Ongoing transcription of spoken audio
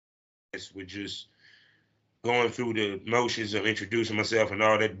with just going through the motions of introducing myself and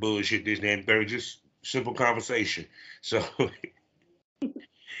all that bullshit, this, that, and third. Just simple conversation. So,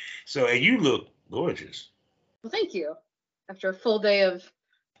 and you look gorgeous. Well, thank you. After a full day of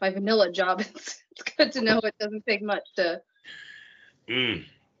my vanilla job, it's good to know it doesn't take much to.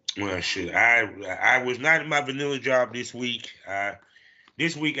 Well, shit. I was not in my vanilla job this week.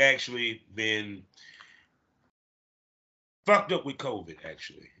 This week actually been fucked up with COVID.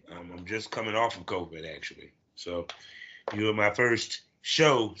 Actually, I'm just coming off of COVID. Actually, so you were my first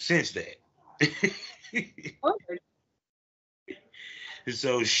show since that.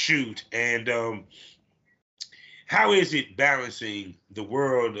 So shoot, and how is it balancing the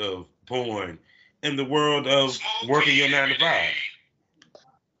world of porn and the world of working your 9 to 5?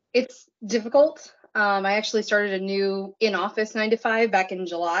 It's difficult. I actually started a new in-office 9 to 5 back in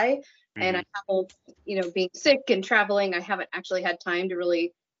July, and I haven't, being sick and traveling, I haven't actually had time to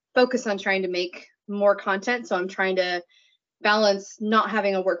really focus on trying to make more content. So I'm trying to balance not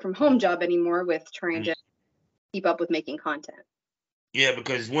having a work from home job anymore with trying to keep up with making content. Yeah,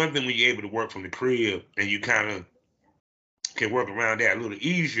 because it's one thing when you're able to work from the crib and you kind of can work around that a little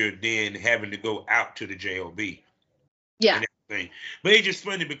easier than having to go out to the job. Yeah. But it's just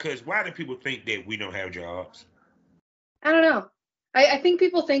funny because why do people think that we don't have jobs? I don't know. I think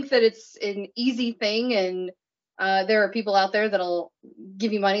people think that it's an easy thing, and there are people out there that'll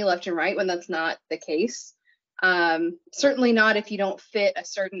give you money left and right when that's not the case. Certainly not if you don't fit a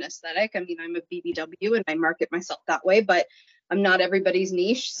certain aesthetic. I mean, I'm a BBW and I market myself that way, but I'm not everybody's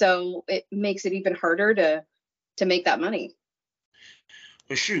niche, so it makes it even harder to make that money.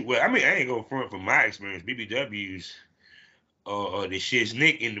 Well, shoot. Well, I mean, I ain't gonna front from my experience. BBWs the shit's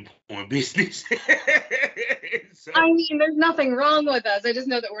Nick in the porn business. So, I mean, there's nothing wrong with us. I just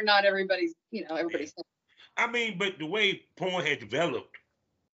know that we're not everybody's. I mean, but the way porn had developed,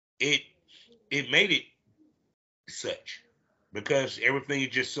 it made it such because everything is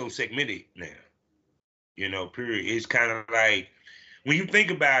just so segmented now. Period. It's kind of like when you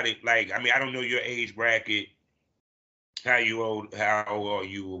think about it. Like, I mean, I don't know your age bracket. How old are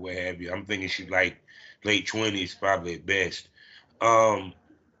you, or what have you? I'm thinking she's like late 20s, probably at best. I'm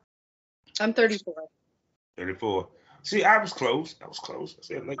 34. 34. See, I was close. I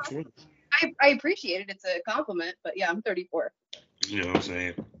said late 20s. I appreciate it. It's a compliment, but yeah, I'm 34. You know what I'm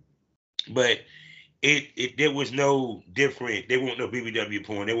saying? But there was no different. There wasn't no BBW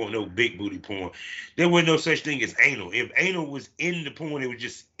porn. There wasn't no big booty porn. There was no such thing as anal. If anal was in the porn, it was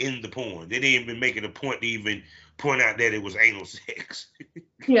just in the porn. They didn't even make it a point to even point out that it was anal sex.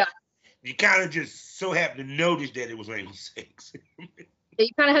 Yeah. You kind of just so happened to notice that it was anal sex. You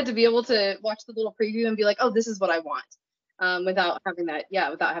kind of had to be able to watch the little preview and be like, oh, this is what I want, without having that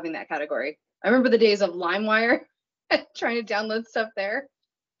category. I remember the days of LimeWire, trying to download stuff there.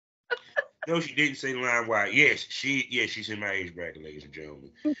 No, she didn't say LimeWire. Yes, she's in my age bracket, ladies and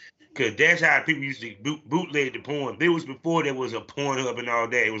gentlemen. Because that's how people used to bootleg the porn. It was before there was a Pornhub and all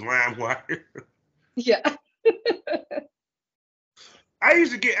that. It was LimeWire. Yeah. I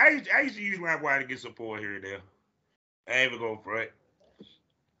used to use LimeWire to get some porn here and there. I ain't even go front.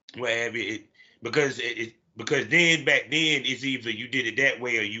 What have you? Because then back then it's either you did it that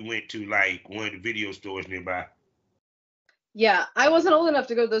way or you went to like one of the video stores nearby. Yeah, I wasn't old enough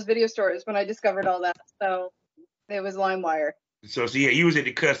to go to those video stores when I discovered all that, so it was LimeWire. So see, you was at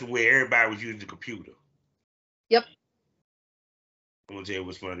the custom where everybody was using the computer. Yep. I'm gonna tell you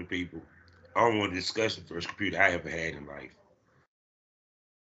what's funny, people. I don't want to discuss the first computer I ever had in life.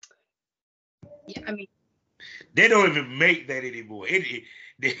 Yeah, I mean, they don't even make that anymore. It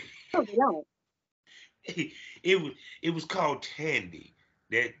was called Tandy.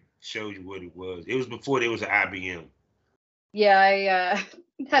 That shows you what it was. It was before there was an IBM. Yeah, I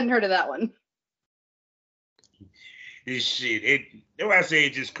hadn't heard of that one. This shit, that's why I say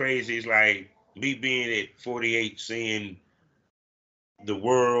it's just crazy. It's like me being at 48, seeing the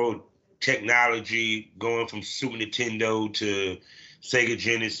world, technology going from Super Nintendo to Sega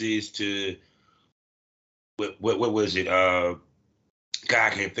Genesis to what was it? God, I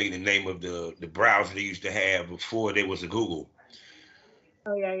can't think of the name of the browser they used to have before there was a Google.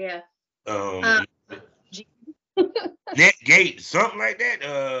 Oh yeah. Netgate, something like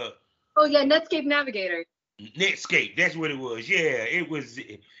that. Oh yeah, Netscape Navigator. Netscape, that's what it was. Yeah, it was.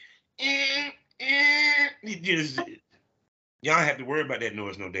 It just y'all don't have to worry about that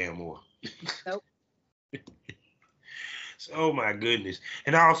noise no damn more. Nope. So, oh my goodness.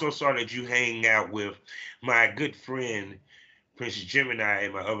 And I also saw that you hang out with my good friend Princess Gemini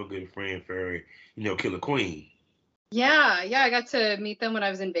and my other good friend Fairy, Killer Queen. Yeah, I got to meet them when I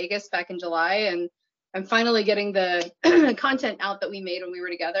was in Vegas back in July, and I'm finally getting the content out that we made when we were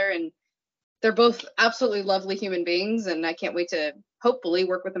together, and they're both absolutely lovely human beings, and I can't wait to hopefully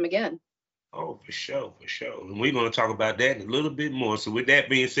work with them again. Oh, for sure, for sure. And we're going to talk about that a little bit more. So, with that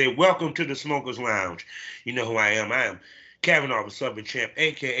being said, welcome to the Smokers Lounge. You know who I am. I am Kavanaugh, the Southern Champ,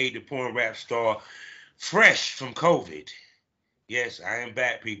 aka the porn rap star, fresh from COVID. Yes, I am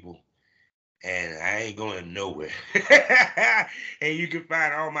back, people. And I ain't going nowhere. And you can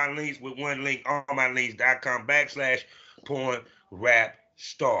find all my links with one link, allmylinks.com/porn rap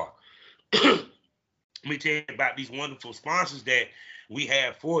star. Let me tell you about these wonderful sponsors that we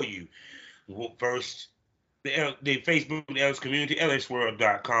have for you. First, the Facebook the LS community,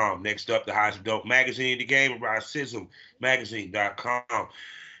 lsworld.com. Next up, the hottest adult magazine in the game, magazine.com.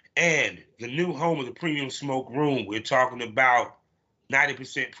 And the new home of the Premium Smoke Room. We're talking about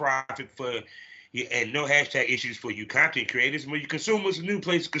 90% profit for you and no hashtag issues for you content creators. When you consumers, a new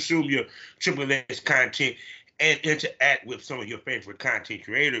place to consume your Triple S content and interact with some of your favorite content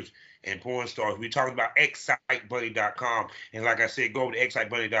creators and porn stars. We're talking about excitebuddy.com. And like I said, go over to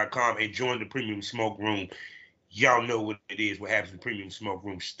excitebuddy.com and join the Premium Smoke Room. Y'all know what it is. What happens in the Premium Smoke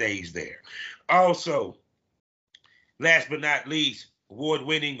Room stays there. Also, last but not least,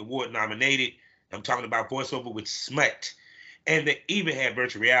 award-winning, award-nominated. I'm talking about voiceover with Smut. And they even have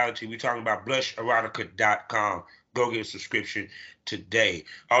virtual reality. We're talking about blusherotica.com. Go get a subscription today.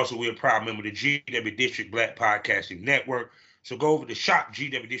 Also, we're a proud member of the GW District Black Podcasting Network. So go over to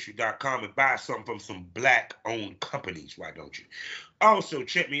shopgwdistrict.com and buy something from some black-owned companies. Why don't you? Also,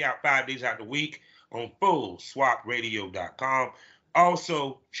 check me out 5 days out of the week on fullswapradio.com.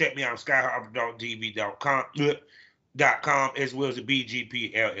 Also, check me out on skyharbor.tv.com as well as the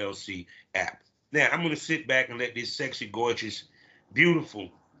BGP LLC app. Now, I'm going to sit back and let this sexy, gorgeous,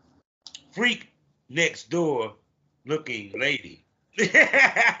 beautiful, freak next door looking lady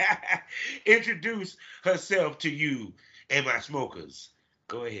introduce herself to you and my smokers.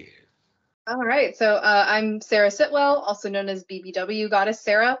 Go ahead. All right. So I'm Sarah Sitwell, also known as BBW Goddess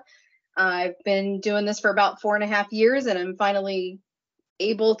Sarah. I've been doing this for about 4.5 years, and I'm finally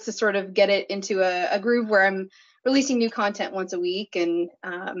able to sort of get it into a groove where I'm releasing new content once a week, and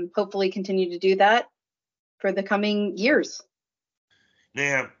hopefully continue to do that for the coming years.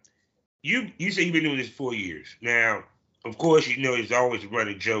 Now, you say you've been doing this 4 years. Now, of course, you know it's always a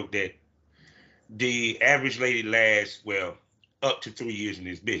running joke that the average lady lasts, well, up to 3 years in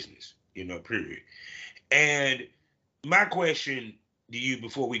this business, period. And my question to you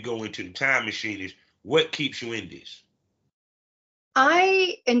before we go into the time machine is, what keeps you in this?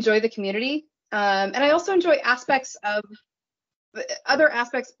 I enjoy the community, and I also enjoy other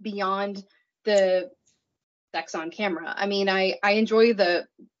aspects beyond the sex on camera. I mean, I enjoy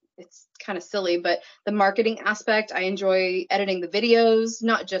it's kind of silly, but the marketing aspect. I enjoy editing the videos,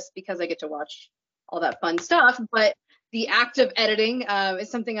 not just because I get to watch all that fun stuff, but the act of editing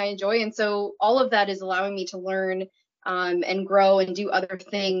is something I enjoy. And so all of that is allowing me to learn and grow and do other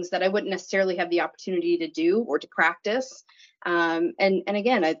things that I wouldn't necessarily have the opportunity to do or to practice. And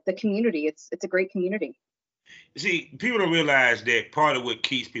again, the community, it's a great community. See, people don't realize that part of what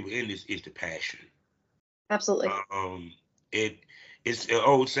keeps people in this is the passion. Absolutely. It's an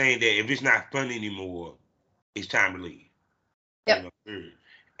old saying that if it's not fun anymore, it's time to leave. Yep.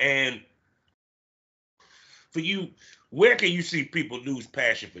 And for you, where can you see people lose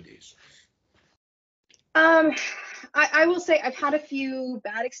passion for this? I will say I've had a few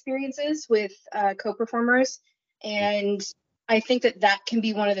bad experiences with co-performers, and I think that can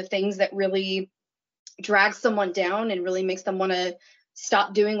be one of the things that really drags someone down and really makes them want to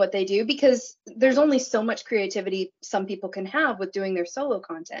stop doing what they do, because there's only so much creativity some people can have with doing their solo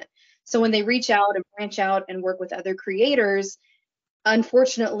content. So when they reach out and branch out and work with other creators,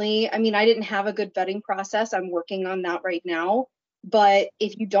 unfortunately, I mean, I didn't have a good vetting process. I'm working on that right now. But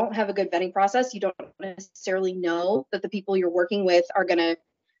if you don't have a good vetting process, you don't necessarily know that the people you're working with are going to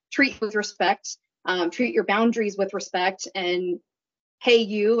treat you with respect, treat your boundaries with respect, and pay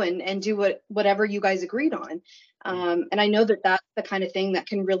you and do whatever you guys agreed on. And I know that that's the kind of thing that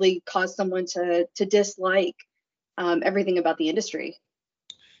can really cause someone to dislike everything about the industry.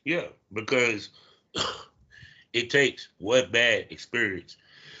 Yeah, because it takes one bad experience.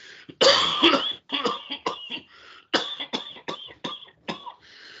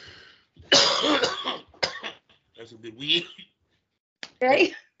 That's a good weed.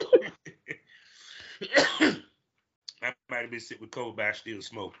 Okay. I might have been sick with COVID, but I still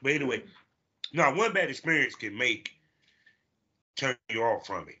smoke. But anyway, no, one bad experience can turn you off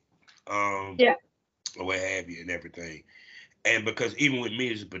from it. Yeah. Or what have you and everything. And because even with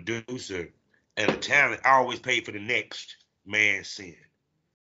me as a producer and a talent, I always pay for the next man's sin.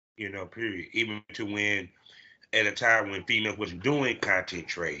 Period. Even to when, at a time when females wasn't doing content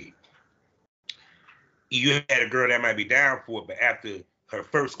trade, you had a girl that might be down for it, but after her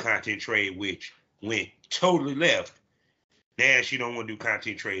first content trade, which went totally left, now she don't want to do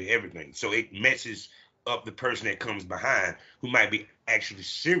content trade everything. So it messes up the person that comes behind who might be actually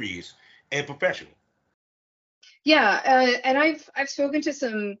serious and professional. Yeah, and I've spoken to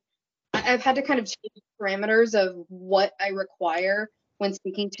some. I've had to kind of change parameters of what I require when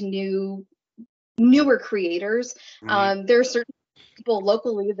speaking to newer creators. There are certain people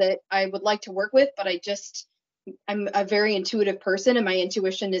locally that I would like to work with, but I'm a very intuitive person, and my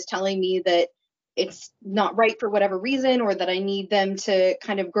intuition is telling me that it's not right for whatever reason, or that I need them to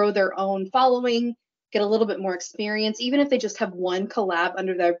kind of grow their own following, get a little bit more experience. Even if they just have one collab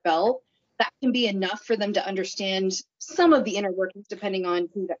under their belt, that can be enough for them to understand some of the inner workings, depending on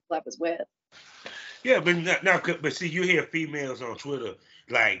who that collab is with. Yeah, but see, you hear females on Twitter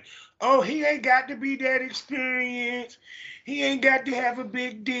like, "Oh, he ain't got to be that experienced. He ain't got to have a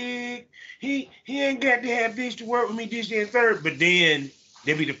big dick. He ain't got to have this to work with me, this, and third." But then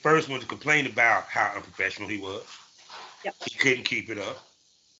they be the first one to complain about how unprofessional he was. Yep. He couldn't keep it up.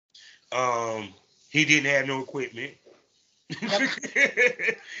 He didn't have no equipment. Yep.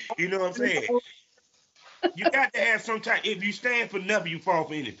 You know what I'm saying? You got to have some type. If you stand for nothing, you fall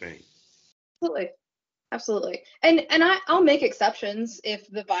for anything. Absolutely. And I'll make exceptions if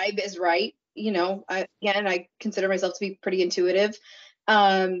the vibe is right. You know, I consider myself to be pretty intuitive.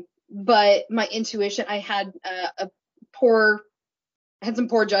 But my intuition, I had some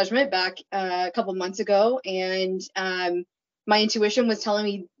poor judgment back a couple months ago, and my intuition was telling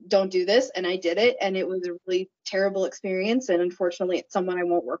me don't do this, and I did it, and it was a really terrible experience, and unfortunately it's someone I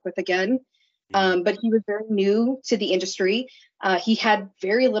won't work with again. But he was very new to the industry. He had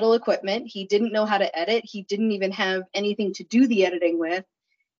very little equipment. He didn't know how to edit. He didn't even have anything to do the editing with,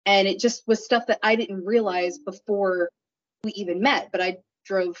 and it just was stuff that I didn't realize before we even met. But I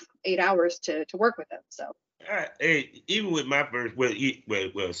drove 8 hours to work with him, so. Even with my first,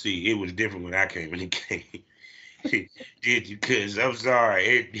 see, it was different when I came. When he came, because I'm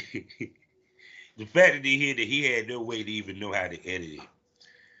sorry, the fact that he had no way to even know how to edit it.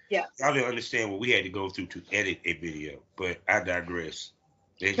 Yeah, I don't understand what we had to go through to edit a video, but I digress.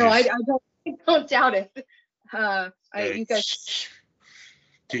 I don't doubt it. You guys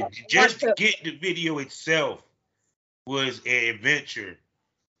to get the video itself was an adventure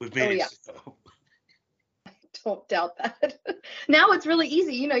within itself. Don't doubt that. Now it's really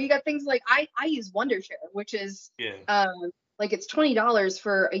easy. You know, you got things like I use Wondershare, which is like it's $20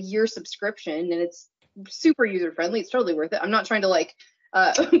 for a year subscription, and it's super user friendly. It's totally worth it. I'm not trying to like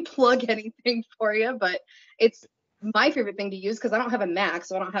plug anything for you, but it's my favorite thing to use because I don't have a Mac,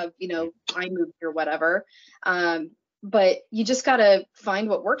 so I don't have, you know, iMovie or whatever. But you just gotta find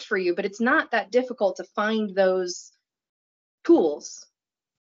what works for you. But it's not that difficult to find those tools.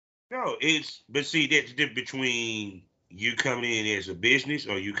 No, but see, that's the difference between you coming in as a business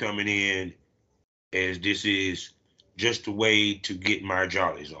or you coming in as this is just a way to get my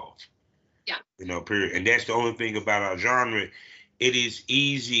jollies off. Yeah. You know, period. And that's the only thing about our genre. It is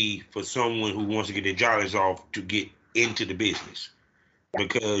easy for someone who wants to get their jollies off to get into the business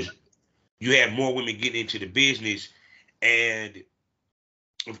because you have more women getting into the business. And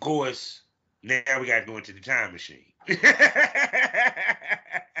of course, now we got to go into the time machine.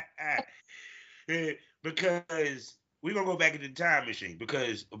 Because we're gonna go back into the time machine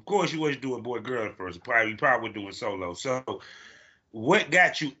because of course you was doing boy girl first. You probably were doing solo. So what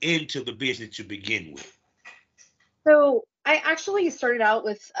got you into the business to begin with? So I actually started out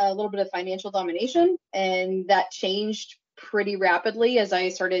with a little bit of financial domination, and that changed pretty rapidly as I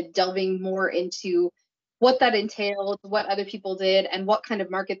started delving more into what that entailed, what other people did, and what kind of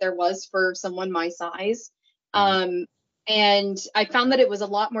market there was for someone my size. And I found that it was a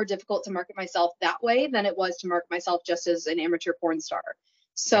lot more difficult to market myself that way than it was to market myself just as an amateur porn star.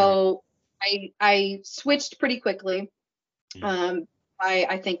 So I switched pretty quickly.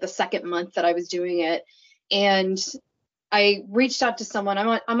 I think the second month that I was doing it, and I reached out to someone.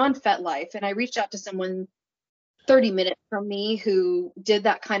 I'm on FetLife, and I reached out to someone 30 minutes from me who did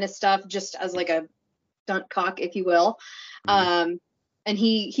that kind of stuff just as like a stunt cock, if you will. And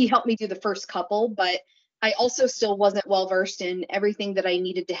he helped me do the first couple, but I also still wasn't well versed in everything that I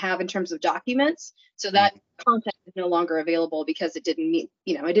needed to have in terms of documents. So that content is no longer available because it didn't meet,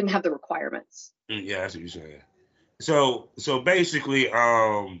 you know, I didn't have the requirements. Yeah, that's what you're saying. So basically,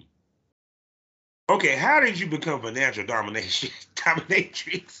 okay, how did you become financial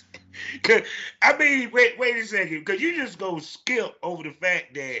dominatrix? Cause I mean, wait a second, because you just go skip over the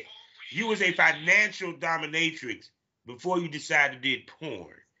fact that you was a financial dominatrix before you decided to do porn.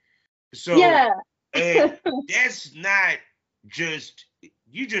 So yeah. And that's not just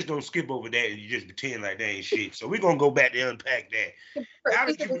you just don't skip over that and you just pretend like that ain't shit. So we're gonna go back to unpack that. How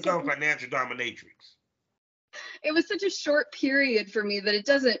did you become financial dominatrix? It was such a short period for me that it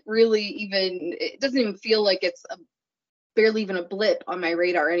doesn't even feel like it's barely even a blip on my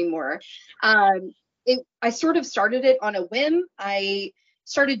radar anymore. I sort of started it on a whim. I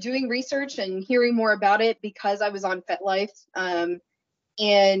started doing research and hearing more about it because I was on FetLife.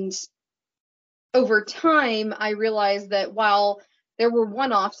 And over time, I realized that while there were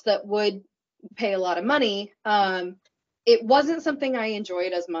one-offs that would pay a lot of money, it wasn't something I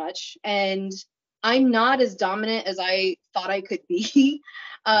enjoyed as much. And I'm not as dominant as I thought I could be.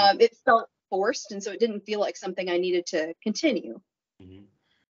 It felt forced, and so it didn't feel like something I needed to continue. Mm-hmm.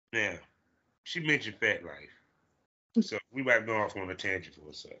 Now, she mentioned FetLife, so we might go off on a tangent for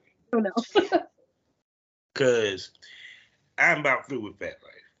a second. Oh no. Because I'm about through with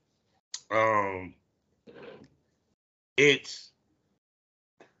FetLife. It's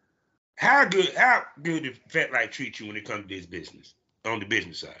how good did FetLife treat you when it comes to this business on the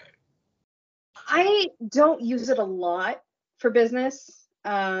business side? I don't use it a lot for business.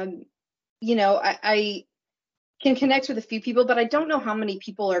 I can connect with a few people, but I don't know how many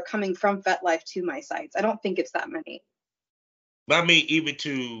people are coming from FetLife to my sites. I don't think it's that many. But I mean, even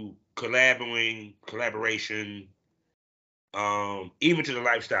to collaboration, even to the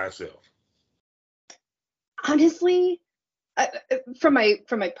lifestyle itself. Honestly, from my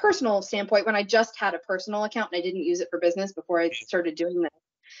personal standpoint, when I just had a personal account and I didn't use it for business before I started doing that,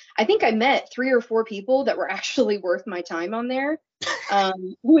 I think I met 3 or 4 people that were actually worth my time on there,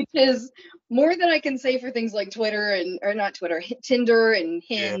 which is more than I can say for things like Tinder and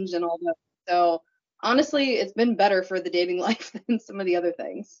Hinge and all that. So honestly, it's been better for the dating life than some of the other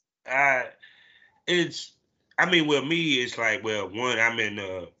things. Well, me, it's like, well, one, I'm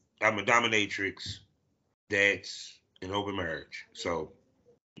a dominatrix that's an open marriage. So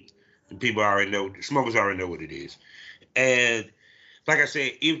people already know, smokers already know what it is. And like I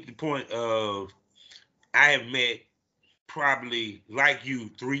said, even to the point of I have met probably like you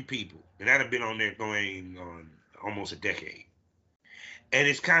 3 people, and I've been on there going on almost a decade. And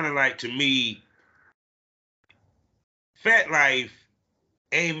it's kind of like, to me, FetLife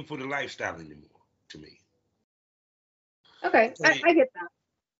ain't even for the lifestyle anymore, to me. Okay, I get that.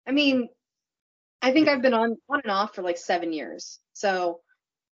 I mean, I think I've been on and off for like 7 years. So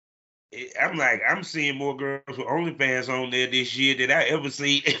I'm seeing more girls with OnlyFans on there this year than I ever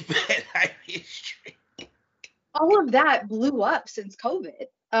seen in FetLife history. All of that blew up since COVID.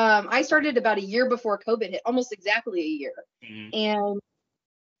 I started about a year before COVID hit, almost exactly a year. Mm-hmm. And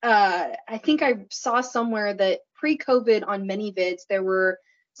I think I saw somewhere that pre-COVID on ManyVids, there were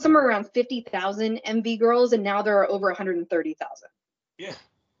somewhere around 50,000 MV girls, and now there are over 130,000. Yeah.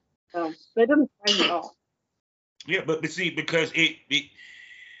 So that doesn't surprise me at all. Yeah, but see, because it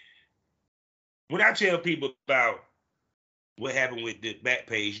when I tell people about what happened with the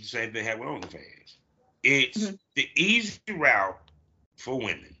Backpage, the same thing happened with OnlyFans. It's the easy route for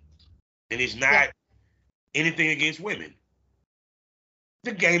women, and it's not anything against women.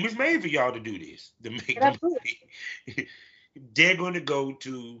 The game is made for y'all to do this. To make the money. They're going to go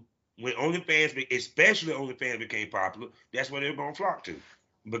to, when OnlyFans, especially OnlyFans became popular, that's where they're going to flock to,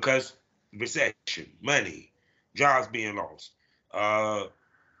 because recession, money, jobs being lost,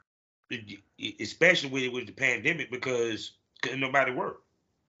 especially with the pandemic, because nobody worked.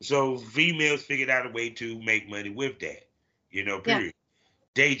 So females figured out a way to make money with that, period. Yeah.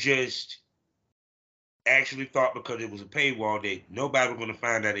 They just actually thought because it was a paywall that nobody was going to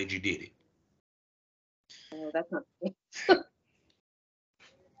find out that you did it. Oh, that's not me.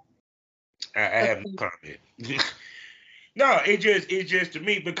 I have no comment. No, it's just to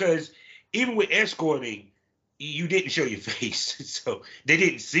me, because even with escorting, you didn't show your face. So they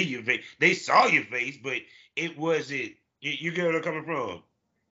didn't see your face. They saw your face, but it wasn't, you get where I'm coming from.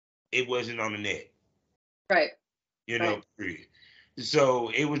 It wasn't on the net. Right. Period. So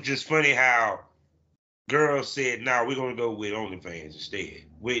it was just funny how girls said, "No, we're gonna go with OnlyFans instead."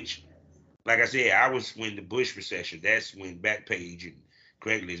 Which, like I said, I was when the Bush recession. That's when Backpage and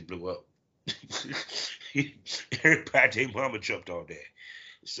Craigslist blew up. Everybody, their mama jumped on that.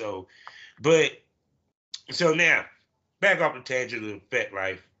 So now, back off the tangent of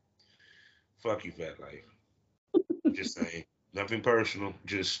FetLife. Fuck you, FetLife. Just saying, nothing personal.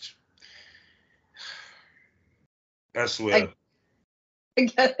 Just, I swear. I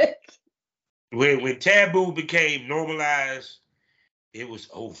get it. When taboo became normalized, it was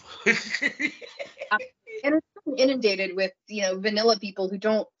over. And it's inundated with, vanilla people who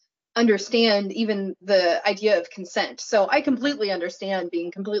don't understand even the idea of consent. So I completely understand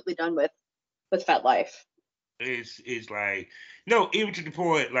being completely done with FetLife. It's like, No, even to the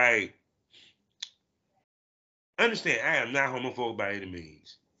point, like, understand, I am not homophobic by any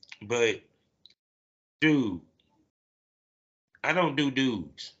means, but dude, I don't do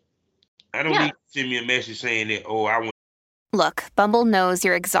dudes. I don't need Yeah. to send me a message saying that, oh, I want. Look, Bumble knows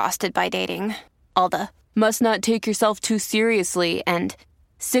you're exhausted by dating. All the must not take yourself too seriously and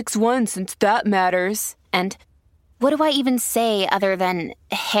 6'1" since that matters. And what do I even say other than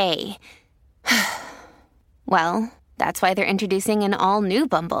hey? Well, that's why they're introducing an all-new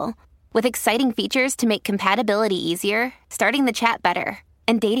Bumble with exciting features to make compatibility easier, starting the chat better,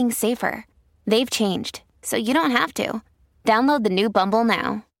 and dating safer. They've changed, so you don't have to. Download the new Bumble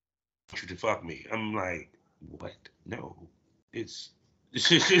now. You to fuck me. I'm like, what? No. It's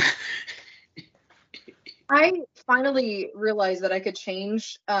I finally realized that I could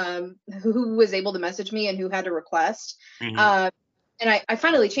change who was able to message me and who had to request. Mhm. And I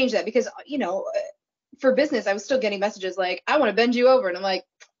finally changed that because, for business, I was still getting messages like, I want to bend you over. And I'm like,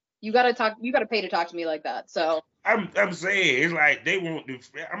 you got to pay to talk to me like that. So I'm saying it's like they want to.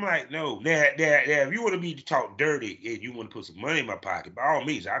 I'm like, no. Now, if you want me to talk dirty and you want to put some money in my pocket, by all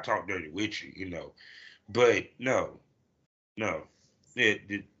means, I'll talk dirty with you, But no, no,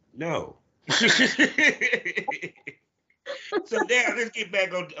 no. So now let's get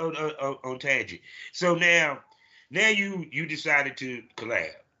back on tangent. So now you decided to collab,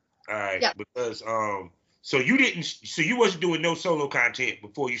 all right? yeah, Because so you wasn't doing no solo content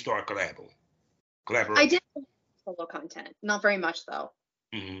before you started I collaborating. did solo content, not very much though.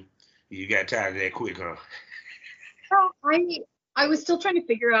 Hmm. You got tired of that quick, huh? Well, I was still trying to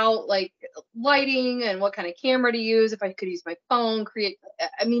figure out like lighting and what kind of camera to use, if I could use my phone, create.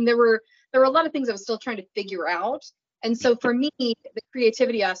 I mean, there were a lot of things I was still trying to figure out. And so for me, the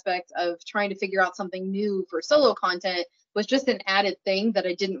creativity aspect of trying to figure out something new for solo content was just an added thing that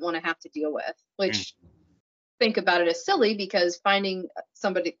I didn't want to have to deal with, Mm. which think about it as silly because finding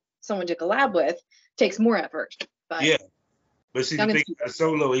someone to collab with takes more effort. But Yeah, but see, the young and thing stupid. about a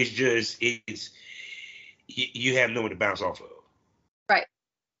solo is just you have no one to bounce off of, Right.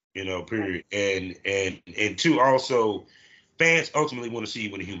 period. And two, also, fans ultimately want to see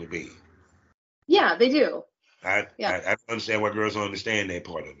you with a human being. Yeah, they do. I Yeah. I understand why girls don't understand that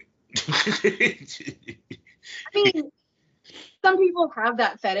part of it. I mean, some people have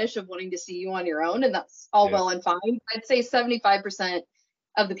that fetish of wanting to see you on your own, and that's all Yeah. well and fine. I'd say 75%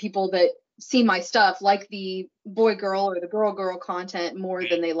 of the people that see my stuff like the boy girl or the girl content more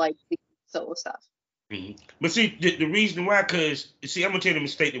than they like the solo stuff. Mhm. But see, the reason why, because see, I'm gonna tell you the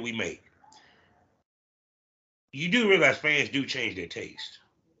mistake that we make. You do realize fans do change their taste.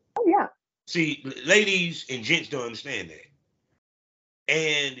 Oh yeah. See, ladies and gents don't understand that.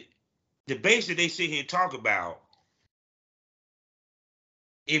 And the base that they sit here and talk about,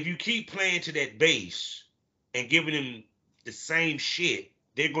 if you keep playing to that base and giving them the same shit,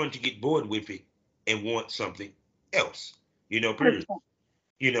 they're going to get bored with it and want something else. Period.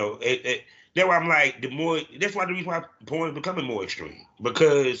 100%. That's why I'm like, that's why the reason why porn is becoming more extreme,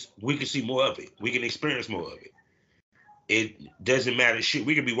 because we can see more of it. We can experience more of it. It doesn't matter shit.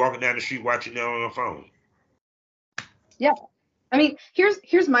 We could be walking down the street watching it on our phone. Yeah. I mean,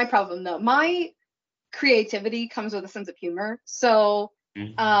 here's my problem though. My creativity comes with a sense of humor. So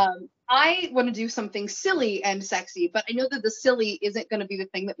Mhm. I want to do something silly and sexy, but I know that the silly isn't going to be the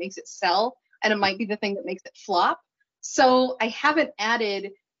thing that makes it sell, and it might be the thing that makes it flop. So I haven't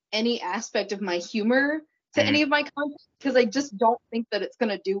added any aspect of my humor to Mhm. any of my content because I just don't think that it's going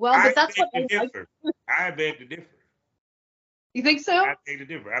to do well. I But that's beg what to I like. differ. I beg to differ. You think so? I beg to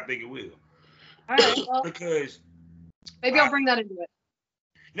differ. I think it will. All right. Well, Because maybe I'll I, bring that into it.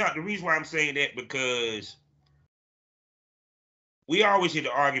 no, the reason why I'm saying that, because we always hear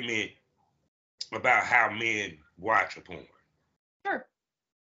the argument about how men watch a porn. Sure.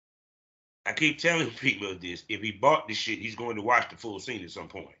 I keep telling people this. If he bought this shit, he's going to watch the full scene at some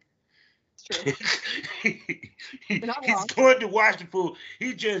point. It's true. You're not He's wrong. going to watch the full.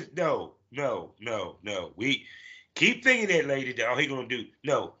 He just no. We keep thinking that, lady, that all he gonna do.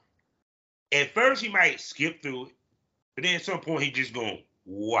 No. At first he might skip through it, but then at some point he just gonna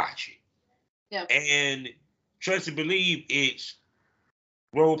watch it. Yeah. And trust and believe, it's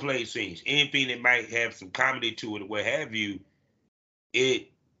role play scenes. Anything that might have some comedy to it or what have you, it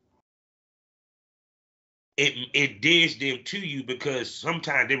it dares them to you, because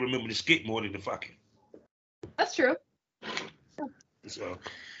sometimes they remember the skit more than the fucking. That's true. So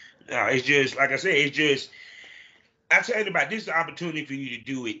no, it's just like I said, it's just I tell you about this is an opportunity for you to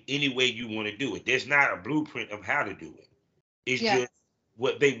do it any way you want to do it. There's not a blueprint of how to do it. It's Yeah. just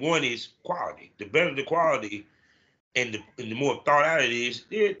what they want is quality. The better the quality and the more thought out it is,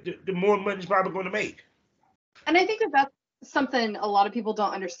 the more money it's probably going to make. And I think that something a lot of people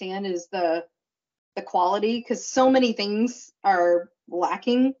don't understand is the quality, because so many things are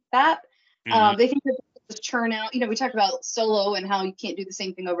lacking that. They think that they can just churn out, we talked about Solo and how you can't do the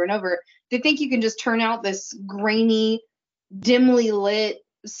same thing over and over. They think you can just turn out this grainy, dimly lit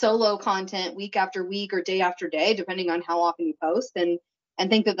Solo content week after week or day after day, depending on how often you post, and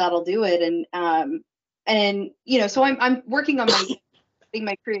think that that'll do it. And so I'm working on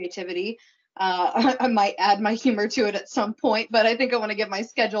my creativity. I might add my humor to it at some point, but I think I want to get my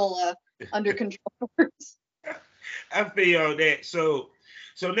schedule under control first. I feel that. So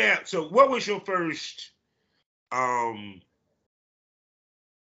what was your first,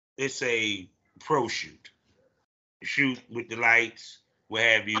 let's say, pro shoot with the lights, what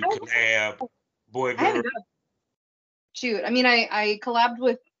have you, collab, boy, girl? Shoot, I mean, I collabed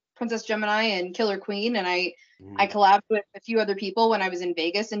with Princess Gemini and Killer Queen, and I collabed with a few other people when I was in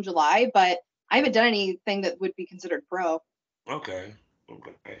Vegas in July, but I haven't done anything that would be considered pro. Okay.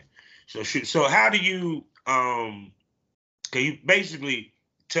 So how do you you basically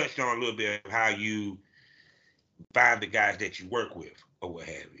touched on a little bit of how you find the guys that you work with or what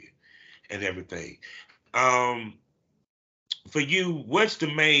have you and everything. For you, what's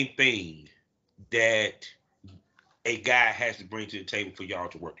the main thing that a guy has to bring to the table for y'all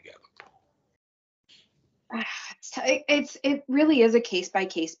to work together? It really is a case by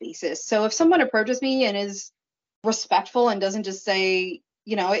case basis. So if someone approaches me and is respectful and doesn't just say,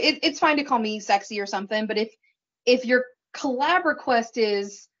 it's fine to call me sexy or something, but if your collab request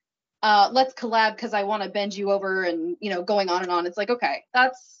is let's collab because I want to bend you over and going on and on, it's like, okay,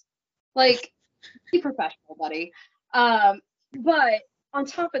 that's like, be professional, buddy. But on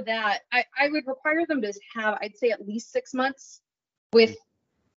top of that, I would require them to have, I'd say, at least 6 months with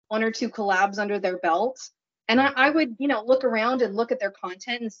 1 or 2 collabs under their belt. And I would, look around and look at their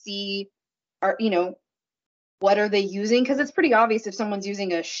content and see, what are they using? Because it's pretty obvious if someone's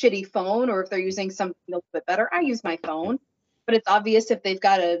using a shitty phone or if they're using something a little bit better. I use my phone, but it's obvious if they've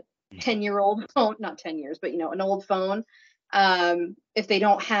got a 10-year-old phone, not 10 years, but, an old phone. If they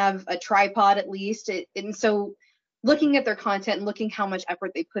don't have a tripod, at least. And so looking at their content and looking how much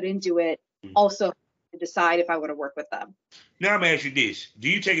effort they put into it also to decide if I want to work with them. Now I'm going to ask you this. Do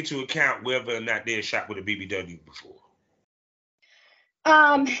you take into account whether or not they're shot with a BBW before?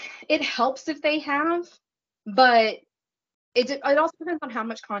 It helps if they have, but it also depends on how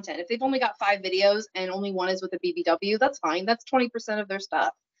much content. If they've only got 5 videos and only 1 is with a BBW, that's fine. That's 20% of their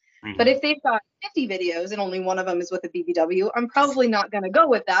stuff. But if they've got 50 videos and only 1 of them is with a BBW, I'm probably not going to go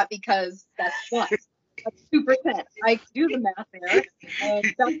with that because that's 1. That's 2%. I do the math there.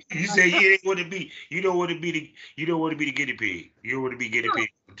 You say you don't want to be the guinea pig. You don't want to be guinea pig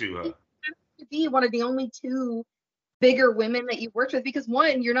too, huh? To be one of the only 2 bigger women that you worked with, because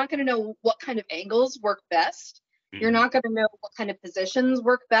 1, you're not going to know what kind of angles work best. You're not going to know what kind of positions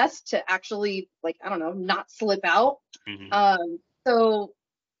work best to actually, not slip out. So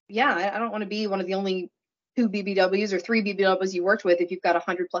yeah, I don't want to be one of the only 2 BBWs or 3 BBWs you worked with if you've got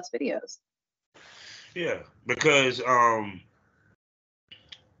 100+ videos. Yeah, because you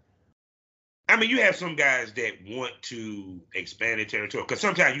have some guys that want to expand their territory because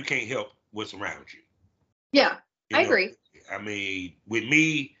sometimes you can't help what's around you. Yeah, I agree. With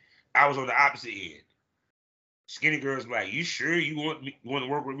me, I was on the opposite end. Skinny girls like, you sure you want to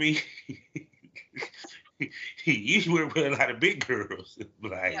work with me? You work with a lot of big girls.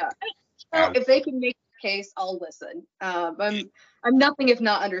 If they can make the case, I'll listen. I'm nothing if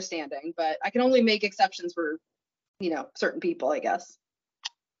not understanding, but I can only make exceptions for, certain people, I guess.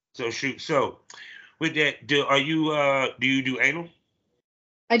 So shoot. So with that, do you do anal?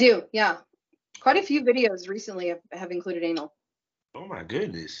 I do. Yeah. Quite a few videos recently have included anal. Oh my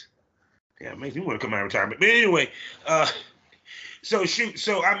goodness. Yeah, it makes me want to come out of retirement. But anyway, so shoot.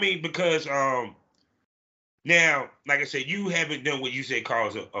 So because now, like I said, you haven't done what you say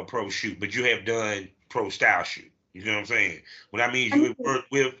calls a pro shoot, but you have done pro style shoot. You know what I'm saying? What I mean is you have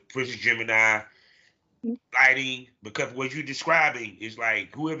worked with Princess Gemini, lighting, because what you're describing is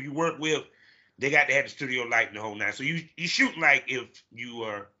like whoever you work with, they got to have the studio light and the whole 9. So you shoot like if you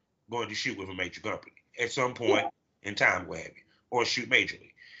are going to shoot with a major company at some point in time, what have you, or shoot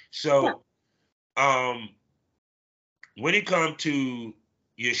majorly. So when it comes to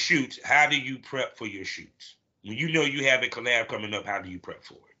your shoots, how do you prep for your shoots? When you know you have a collab coming up, how do you prep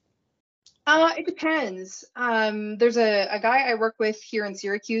for it? It depends. There's a guy I work with here in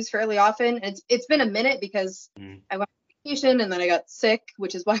Syracuse fairly often. And it's been a minute because I went on vacation and then I got sick,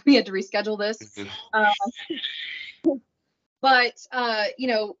 which is why we had to reschedule this. But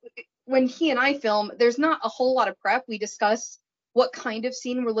when he and I film, there's not a whole lot of prep. We discuss what kind of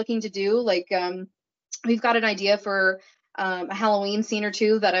scene we're looking to do. Like we've got an idea for a Halloween scene or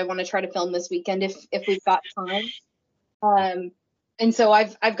two that I want to try to film this weekend if we've got time. And so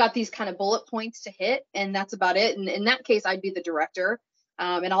I've got these kind of bullet points to hit, and that's about it. And in that case, I'd be the director,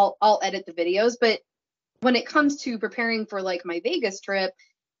 and I'll edit the videos. But when it comes to preparing for like my Vegas trip,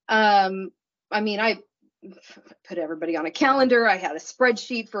 I mean, I put everybody on a calendar. I had a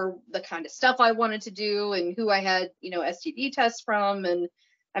spreadsheet for the kind of stuff I wanted to do and who I had, STD tests from. And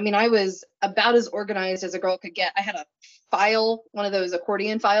I mean, I was about as organized as a girl could get. I had a file, one of those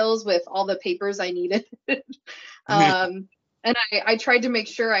accordion files with all the papers I needed. And I tried to make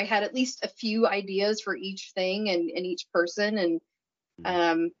sure I had at least a few ideas for each thing and each person. And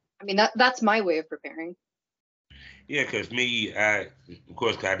I mean, that's my way of preparing. Yeah, because me, of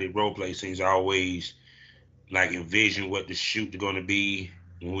course, I did role play scenes. I always like envision what the shoot is going to be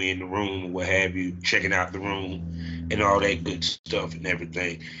when we're in the room or what have you, checking out the room and all that good stuff and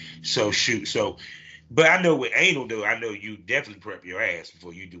everything. So but I know with anal though, I know you definitely prep your ass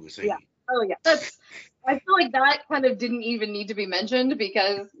before you do a scene. Yeah. Oh yeah. I feel like that kind of didn't even need to be mentioned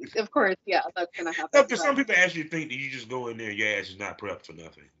because, of course, yeah, that's gonna happen. Because some people actually think that you just go in there, your ass is not prepped for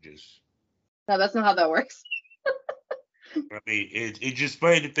nothing. No, that's not how that works. I mean, it's just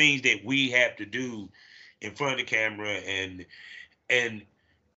funny the things that we have to do in front of the camera and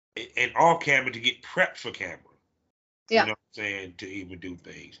off camera to get prepped for camera. Yeah. You know what I'm saying? To even do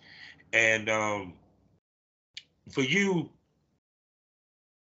things. And for you,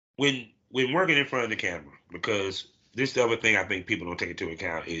 when working in front of the camera, because this is the other thing I think people don't take into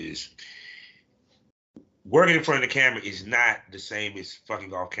account is working in front of the camera is not the same as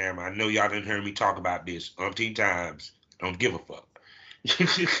fucking off camera. I know y'all done heard me talk about this umpteen times. I don't give a fuck.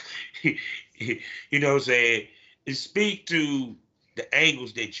 You know what I'm saying? Speak to the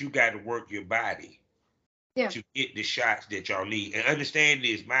angles that you got to work your body to get the shots that y'all need. And understand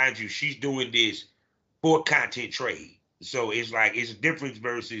this, mind you, she's doing this for content trade. So it's like, it's a difference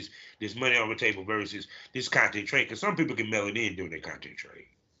versus this money on the table versus this content trade. Because some people can mail it in doing their content trade.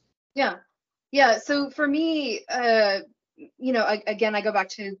 Yeah. Yeah. So for me, again, I go back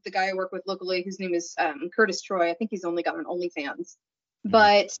to the guy I work with locally, whose name is Curtis Troy. I think he's only got an OnlyFans.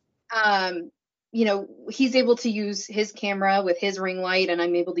 But, he's able to use his camera with his ring light, and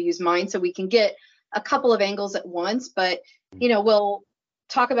I'm able to use mine. So we can get a couple of angles at once. But, we'll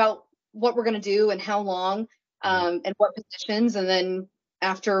talk about what we're going to do and how long. And what positions, and then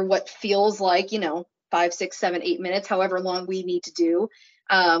after what feels like, 5, 6, 7, 8 minutes, however long we need to do,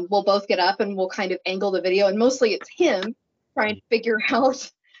 we'll both get up and we'll kind of angle the video. And mostly it's him trying to figure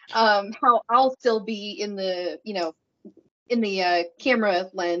out how I'll still be in the, in the camera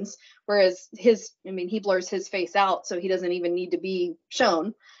lens, whereas he blurs his face out, so he doesn't even need to be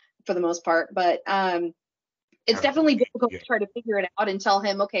shown for the most part. But it's definitely difficult to try to figure it out and tell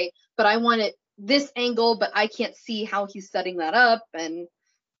him, okay, but I want it this angle, but I can't see how he's setting that up, and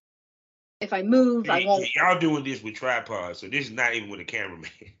if I move, I won't. Y'all doing this with tripods, so this is not even with a cameraman.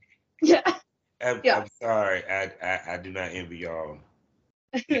 Yeah. I'm sorry, I do not envy y'all.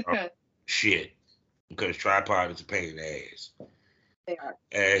 Shit, because tripod is a pain in the ass. They are.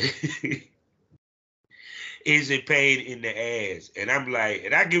 Is a pain in the ass, and I'm like,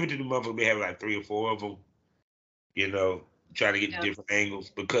 and I give it to the motherfucker. We have like 3 or 4 of them, trying to get the different angles,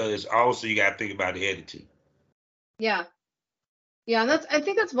 because also you got to think about the editing. Yeah. Yeah, and I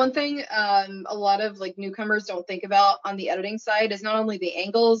think that's one thing a lot of like newcomers don't think about on the editing side is not only the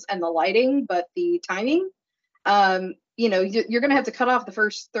angles and the lighting, but the timing. You're going to have to cut off the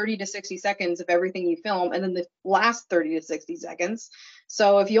first 30 to 60 seconds of everything you film, and then the last 30 to 60 seconds.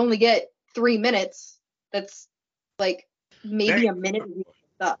 So if you only get 3 minutes, that's like maybe a minute of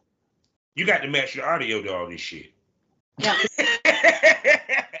stuff. You got to match your audio to all this shit. Yeah.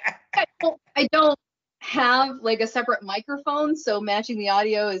 I don't have like a separate microphone, so matching the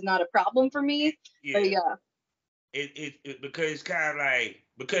audio is not a problem for me. Yeah. But yeah. It because it's kind of like,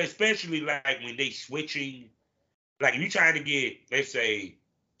 because especially like when they switching, like if you trying to get, let's say,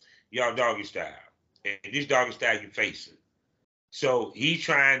 y'all doggy style, and this doggy style you're facing. So he's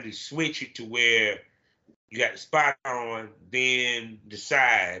trying to switch it to where you got the spot on, then the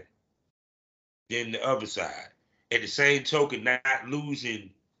side, then the other side. At the same token, not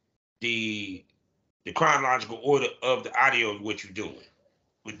losing the chronological order of the audio of what you're doing.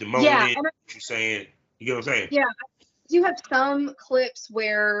 With the moment, what you're saying, you get what I'm saying? Yeah, I do have some clips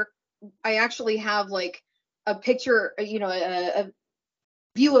where I actually have like a picture, a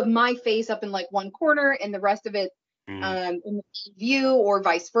view of my face up in like one corner and the rest of it in the view, or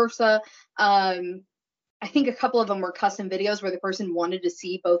vice versa. I think a couple of them were custom videos where the person wanted to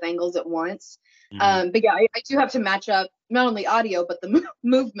see both angles at once. But yeah, I do have to match up not only audio, but the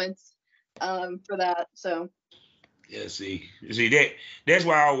movements for that. So Yeah, see that's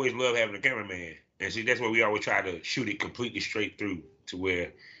why I always love having a cameraman. And see, that's why we always try to shoot it completely straight through to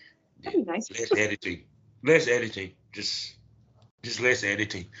where That'd be nice. less editing, just less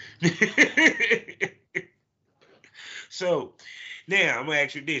editing. So now I'm gonna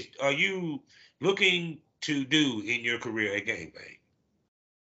ask you this: are you looking to do in your career a gangbang?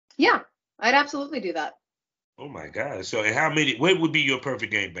 Yeah, I'd absolutely do that. Oh my God! So, and how many? What would be your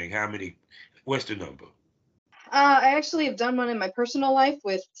perfect gangbang? How many? What's the number? I actually have done one in my personal life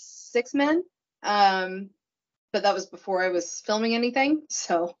with 6 men, but that was before I was filming anything,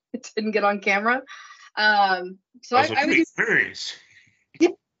 so it didn't get on camera. So Oh, so I you would do experience.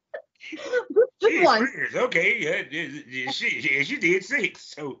 just She one. experienced. Okay, yeah, she did 6,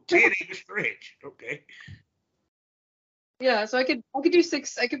 so 10 ain't a stretch. Okay. Yeah, so I could do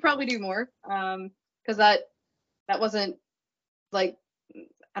 6. I could probably do more, because that wasn't like,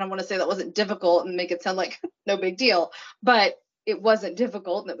 I don't want to say that wasn't difficult and make it sound like no big deal, but it wasn't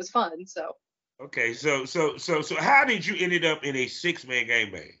difficult and it was fun. So Okay, so how did you ended up in a 6-man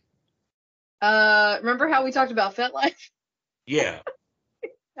gangbang? remember how we talked about FetLife? Yeah.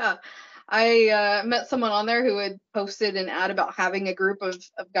 Yeah. I met someone on there who had posted an ad about having a group of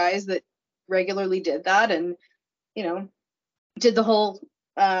guys that regularly did that, and did the whole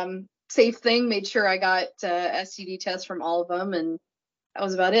safe thing, made sure I got STD tests from all of them, and that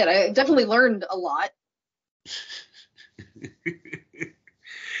was about it. I definitely learned a lot.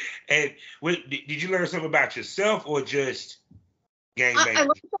 And did you learn something about yourself or just gangbang?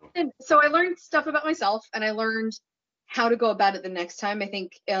 I learned stuff about myself, and I learned how to go about it the next time. I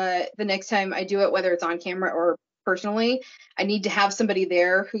think the next time I do it, whether it's on camera or personally, I need to have somebody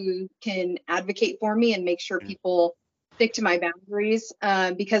there who can advocate for me and make sure people stick to my boundaries.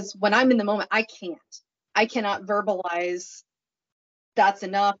 Because when I'm in the moment, I cannot verbalize that's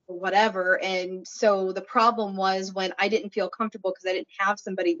enough or whatever. And so the problem was when I didn't feel comfortable because I didn't have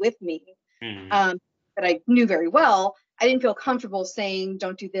somebody with me that I knew very well. I didn't feel comfortable saying,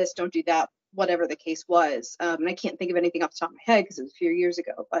 don't do this, don't do that, whatever the case was. And I can't think of anything off the top of my head because it was a few years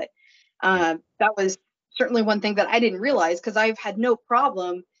ago. But that was certainly one thing that I didn't realize, because I've had no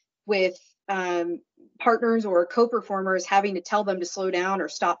problem with partners or co-performers having to tell them to slow down or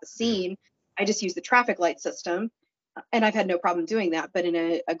stop the scene. I just use the traffic light system. And I've had no problem doing that. But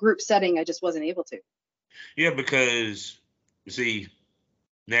in a group setting, I just wasn't able to. Yeah, because, see,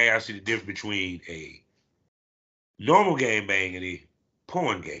 now I see the difference between a normal gangbang and a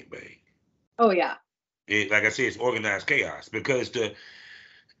porn gangbang. Oh, yeah. Like I said, it's organized chaos, because in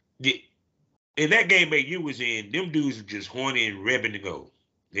that gangbang you was in, them dudes were just horny and repping to go.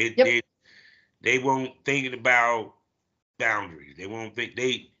 They won't thinking about boundaries. They won't think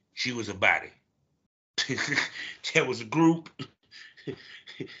she was a body. There was a group that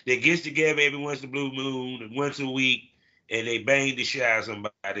gets together every once in a blue moon and once a week, and they bang the shit out of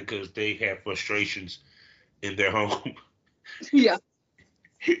somebody because they have frustrations in their home. Yeah.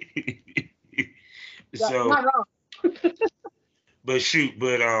 So, not wrong.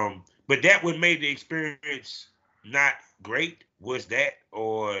 but that would make the experience not great. Was that,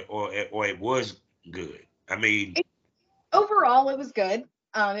 or it was good? I mean, Overall, it was good.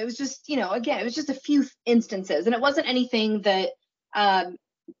 It was just, again, it was just a few instances, and it wasn't anything that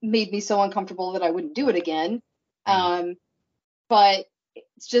made me so uncomfortable that I wouldn't do it again. But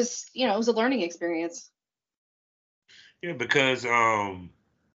it's just, it was a learning experience. Yeah, because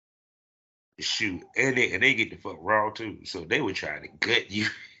shoot, and they get the fuck raw too, so they were trying to gut you.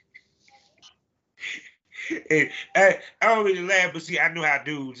 And I don't really laugh, but see, I know how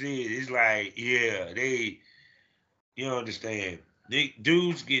dudes is. It's like, yeah, you don't understand.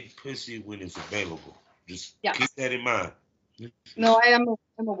 Dudes get pussy when it's available. Just keep that in mind. No, I'm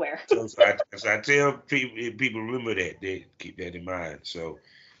aware. So I tell people remember that. They keep that in mind. So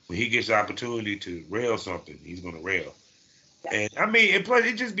when he gets the opportunity to rail something, he's gonna rail. Yeah. And I mean, and plus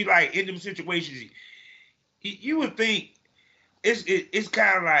it just be like in them situations, you would think it's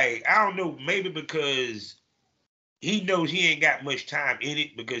kind of like, I don't know, maybe because he knows he ain't got much time in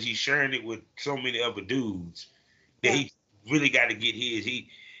it because he's sharing it with so many other dudes that he really got to get his.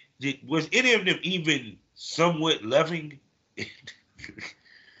 Was any of them even somewhat loving?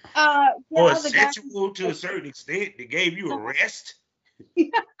 Or sensual to a certain extent that gave you a rest?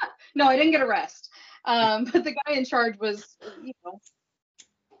 No, I didn't get a rest. But the guy in charge was,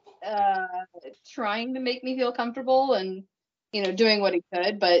 trying to make me feel comfortable and, doing what he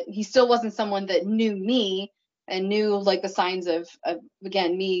could, but he still wasn't someone that knew me and knew like the signs of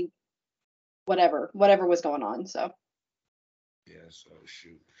again, me, whatever was going on. So. Yeah, so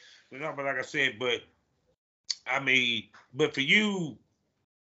shoot. But like I said, but I mean, but for you,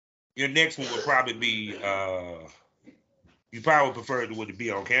 your next one would probably be You probably prefer it to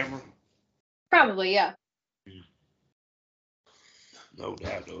be on camera. Probably, yeah. No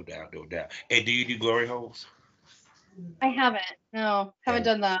doubt, no doubt, no doubt. And do you do glory holes? I haven't. No, haven't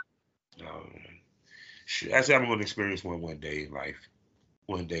done that. No. Sure. I said I'm going to experience one day in life.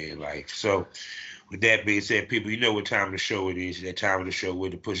 One day in life. So, with that being said, people, you know what time of the show it is. That time of the show where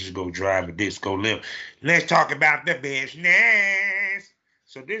the pushes go drive and discs go limp. Let's talk about the business.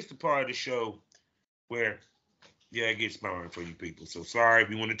 So this is the part of the show where, yeah, it gets boring for you people. So sorry if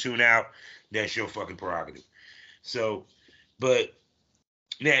you want to tune out. That's your fucking prerogative. So, but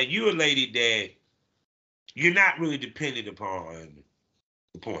now you're a lady that you're not really dependent upon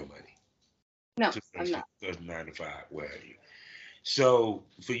the porn money. No, I'm not. 9 to 5, where are you? So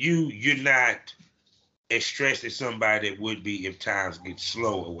for you, you're not as stressed as somebody that would be if times get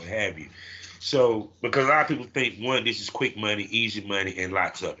slow or what have you. So because a lot of people think, one, this is quick money, easy money, and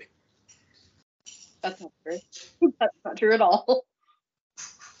lots of it. That's not true. That's not true at all.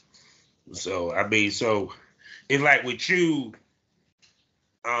 So I mean, so it's like with you,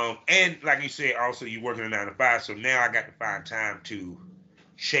 and like you said, also you're working a 9 to 5. So now I got to find time to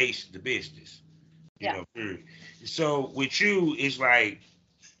chase the business. You know, period. So with you, it's like,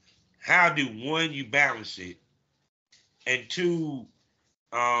 how do one, you balance it, and two,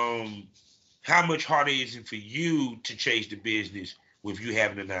 how much harder is it for you to chase the business with you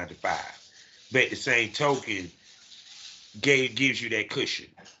having a 9 to 5? But at the same token, gives you that cushion.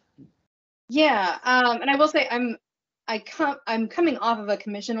 Yeah, and I will say I'm coming off of a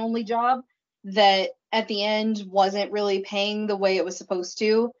commission only job that at the end wasn't really paying the way it was supposed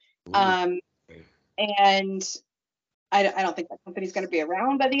to. And I don't think that company's going to be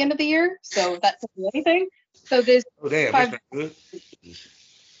around by the end of the year, so that doesn't do anything. So this that's not good.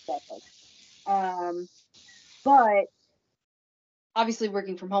 But obviously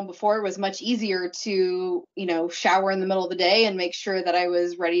working from home before was much easier to, shower in the middle of the day and make sure that I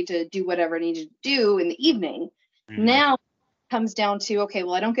was ready to do whatever I needed to do in the evening. Mm-hmm. Now it comes down to, okay,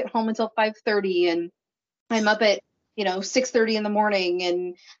 well, I don't get home until 5:30 and I'm up at, 6:30 in the morning,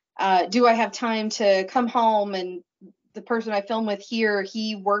 and do I have time to come home? And the person I film with here,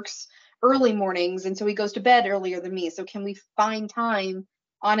 he works early mornings, and so he goes to bed earlier than me. So can we find time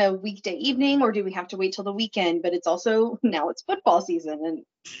on a weekday evening, or do we have to wait till the weekend? But it's also, now it's football season, and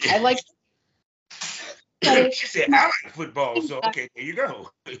I like she said I like football, so okay, there you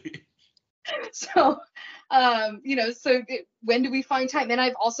go. So when do we find time? And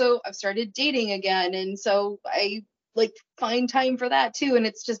I've started dating again, and so I find time for that too, and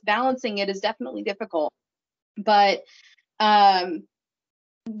it's just balancing it is definitely difficult. But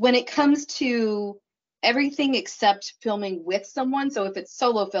when it comes to everything except filming with someone, so if it's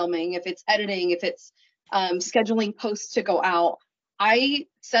solo filming, if it's editing, if it's scheduling posts to go out, I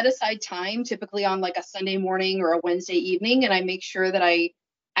set aside time typically on a Sunday morning or a Wednesday evening, and I make sure that I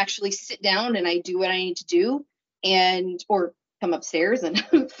actually sit down and I do what I need to do, or come upstairs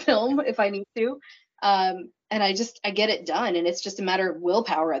and film if I need to. And I get it done, and it's just a matter of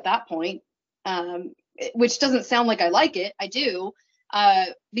willpower at that point, which doesn't sound like I like it. I do,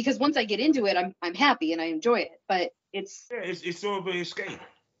 because once I get into it, I'm happy and I enjoy it. But it's sort of an escape.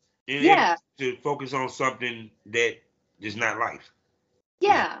 To focus on something that is not life.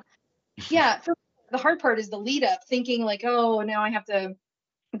 Yeah. The hard part is the lead up, thinking oh, now I have to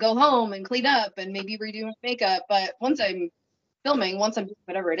go home and clean up and maybe redo my makeup. But once I'm filming, once I'm doing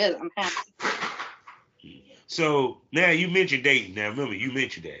whatever it is, I'm happy. So now you mentioned dating. Now remember, you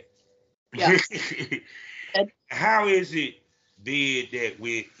mentioned that. Yeah. How is it being that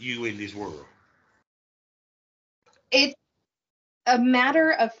with you in this world? It's a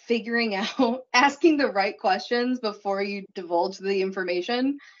matter of figuring out, asking the right questions before you divulge the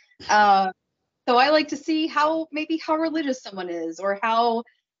information. So I like to see how religious someone is, or how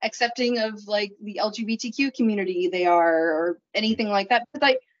accepting of the LGBTQ community they are, or anything like that.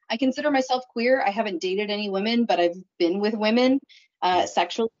 Because I consider myself queer. I haven't dated any women, but I've been with women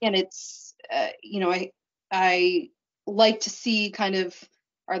sexually, and it's I like to see kind of,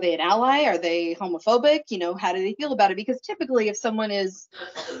 are they an ally? Are they homophobic? How do they feel about it? Because typically if someone is,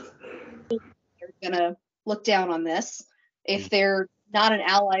 they're gonna look down on this. If they're not an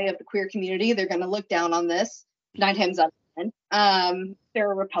ally of the queer community, they're gonna look down on this 9 times out of 10.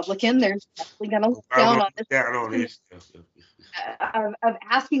 They're a Republican, they're definitely gonna look down on this. Of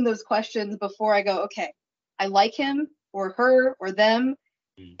asking those questions before I go, okay, I like him or her or them,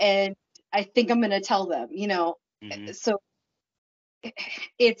 and I think I'm gonna tell them, So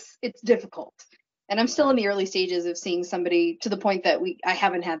it's difficult, and I'm still in the early stages of seeing somebody, to the point that I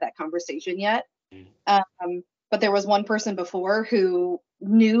haven't had that conversation yet. But there was one person before who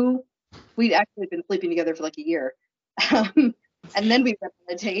knew, we'd actually been sleeping together for a year, And then we went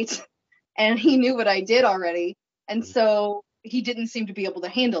on a date, and he knew what I did already, and so he didn't seem to be able to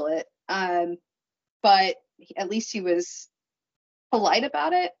handle it. But at least he was polite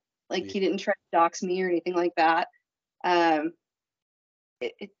about it. Like, he didn't try to dox me or anything like that. But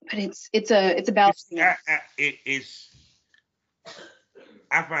it's a balancing act.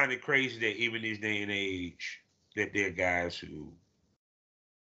 I find it crazy that even this day and age that there are guys who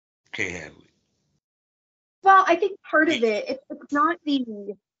can't handle it. Well, I think part of it's not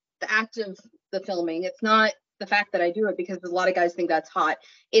the act of the filming. It's not the fact that I do it, because a lot of guys think that's hot.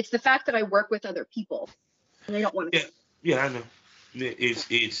 It's the fact that I work with other people and they don't want to. Yeah, I know. It's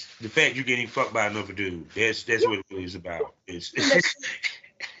the fact you're getting fucked by another dude. That's what it really is about. It's a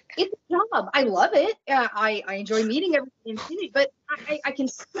job. I love it. I enjoy meeting everybody, but I can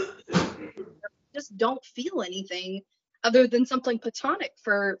just don't feel anything other than something platonic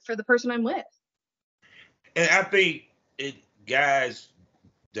for the person I'm with. And I think guys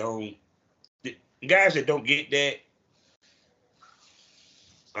that don't get that,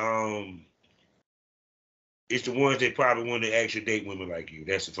 it's the ones that probably want to actually date women like you.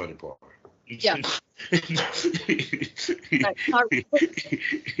 That's the funny part. Yeah.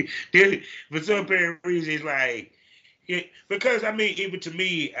 For some apparent reason, it's like, because I mean, even to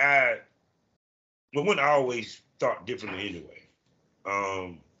me, one, I always thought differently anyway.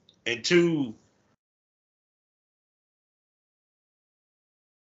 And two,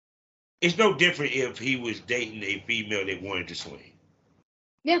 it's no different if he was dating a female that wanted to swing.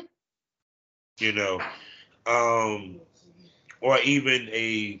 Yeah. You know, or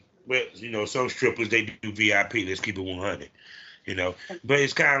even some strippers, they do VIP. Let's keep it 100. You know, but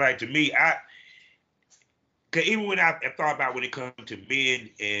it's kind of like, to me, because even when I thought about when it comes to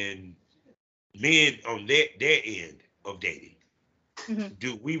men on their end of dating,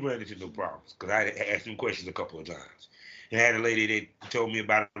 do we run into no problems? Because I asked them questions a couple of times. And I had a lady that told me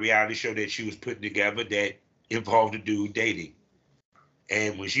about a reality show that she was putting together that involved a dude dating.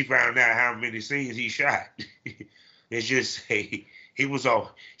 And when she found out how many scenes he shot, it's just, hey, he was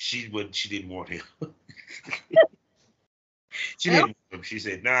off. She didn't want him. She didn't want him. She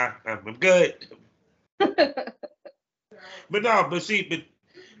said, nah, I'm good. But like I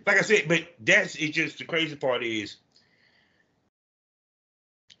said, it's just, the crazy part is,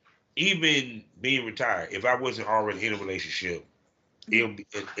 even being retired, if I wasn't already in a relationship, it'll be,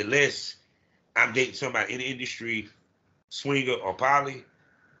 unless I'm dating somebody in the industry, swinger or poly,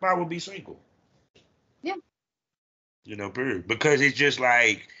 I would be single. Yeah. You know, period. Because it's just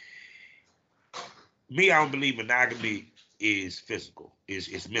like, me, I don't believe monogamy is physical.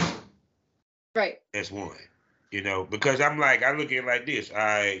 It's mental. Right. That's one. You know, because I look at it like this.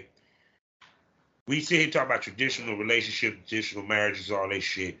 We sit here and talk about traditional relationships, traditional marriages, all that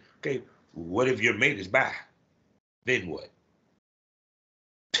shit. Okay, what if your mate is bi? Then what?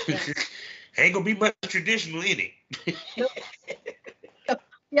 Yeah. Ain't gonna be much traditional in it. Nope.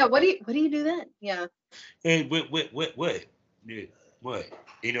 Yeah, what do you do then? Yeah. And what? Yeah, what?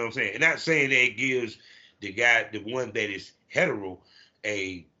 You know what I'm saying? And not saying that it gives the one that is hetero,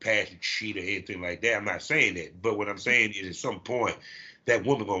 a pass to cheat or anything like that. I'm not saying that. But what I'm saying is, at some point, that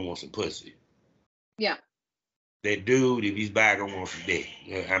woman gonna want some pussy. Yeah. That dude, if he's bi, gonna want some dick.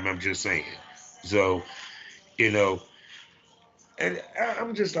 I'm just saying. So, you know, and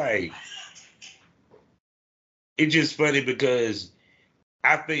I'm just like, it's just funny because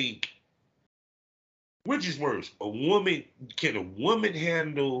I think, which is worse? Can a woman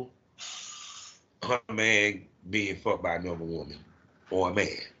handle her man being fucked by another woman, or a man?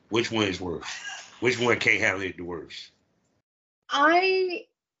 Which one is worse? Which one can't handle it the worst?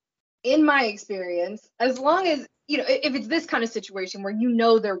 In my experience, as long as, if it's this kind of situation where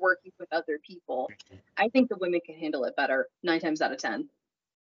they're working with other people, I think the women can handle it better 9 times out of 10.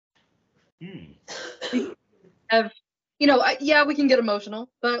 We can get emotional,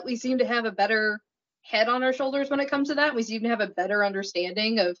 but we seem to have a better head on our shoulders when it comes to that. We seem to have a better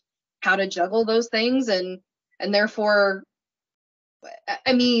understanding of how to juggle those things, and therefore,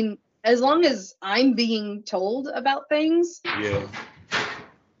 I mean, as long as I'm being told about things, yeah.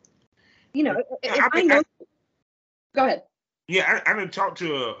 Go ahead. Yeah, I done talked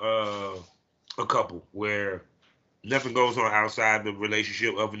to a couple where nothing goes on outside the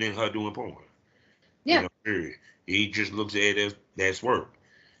relationship other than her doing porn. Yeah. Period. He just looks at it as that's work.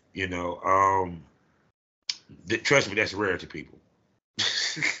 Trust me, that's rare to people.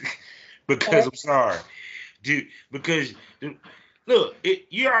 Because I'm sorry, dude. Because look,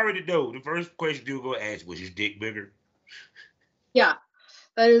 you already know the first question dude gonna ask, was his dick bigger? Yeah,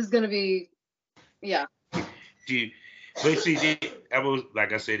 that is gonna be, yeah. Dude, but see, I was,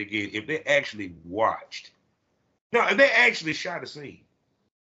 like I said again, if they actually watched No, if they actually shot a scene,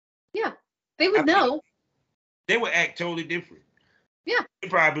 Yeah, they I would think know. they would act totally different. Yeah. They'd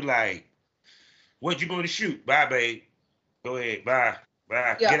probably be like, "What you going to shoot? Bye, babe. Go ahead. Bye.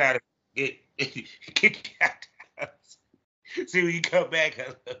 Bye. Yeah. Get out of get get out the house. See when you come back, I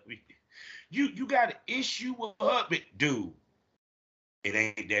love you. You got an issue with hubby, dude. It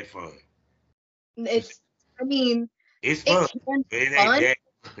ain't that fun. It's, I mean, It's it fun. can But be it ain't fun. that.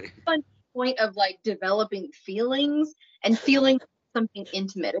 Fun point of like developing feelings and feeling something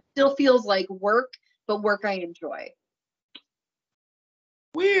intimate. It still feels like work, but work I enjoy.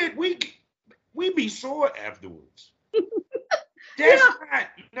 Weird. We be sore afterwards. That's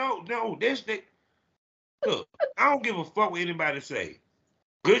not. No. That's that. Look, I don't give a fuck what anybody say.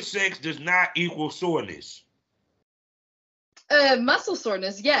 Good sex does not equal soreness. Muscle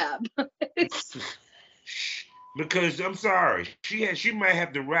soreness, yeah. Because I'm sorry, she might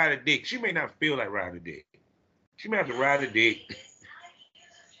have to ride a dick. She may not feel like riding a dick. She might have to ride a dick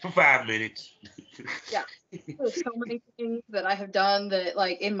for 5 minutes. Yeah. There's so many things that I have done that,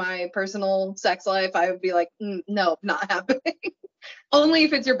 like, in my personal sex life, I would be like, no, not happening. Only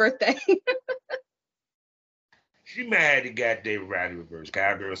if it's your birthday. She might have to goddamn ride in reverse,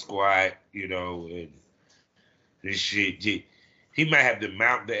 cowgirl squat, and this shit. He might have to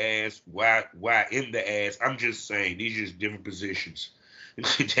mount the ass, why in the ass. I'm just saying, these are just different positions.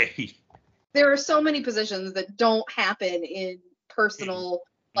 There are so many positions that don't happen in personal,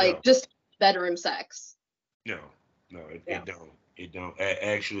 like, No. just bedroom sex. No, it don't. It don't.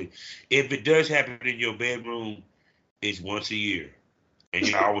 Actually, if it does happen in your bedroom, it's once a year, and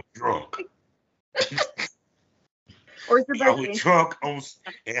you're always drunk. Or it's your You're always birthday. drunk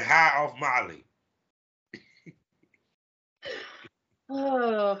and high off Molly.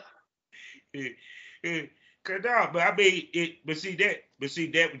 Oh, Cause no, but I mean it. But see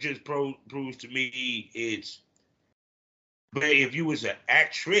that just proves to me it's. But if you was an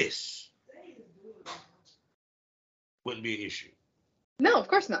actress, wouldn't be an issue. no, of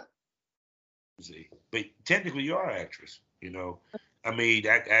course not. See, but technically you are an actress. I mean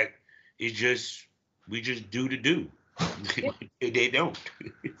it's just we just do to do. They don't.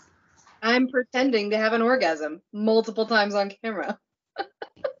 I'm pretending to have an orgasm multiple times on camera.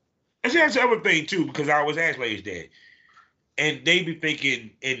 And that's the other thing too, because I always ask ladies that, and they be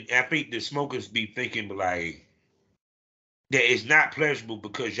thinking, and I think the smokers be thinking like that it's not pleasurable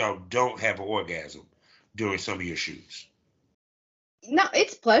because y'all don't have an orgasm during some of your shoots. No,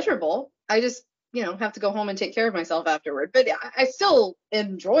 it's pleasurable. I just, have to go home and take care of myself afterward. But I still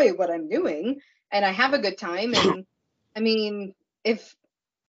enjoy what I'm doing and I have a good time. And I mean, if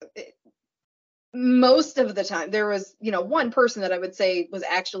most of the time there was, one person that I would say was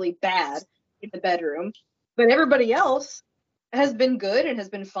actually bad in the bedroom, but everybody else has been good and has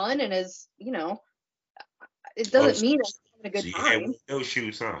been fun and is, it doesn't mean I'm having a good time. Yeah, no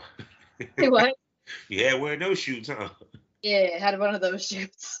shoots, huh? Say what? Yeah, wear no shoots, huh? Yeah, had one of those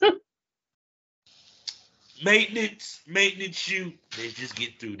shoots. Maintenance shoot. Let's just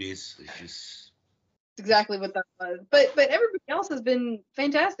get through this. It's exactly what that was. But everybody else has been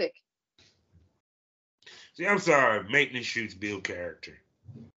fantastic. See, I'm sorry. Maintenance shoots build character.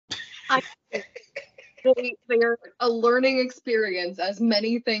 They are a learning experience, as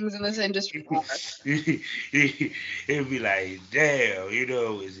many things in this industry are. It'd be like, damn,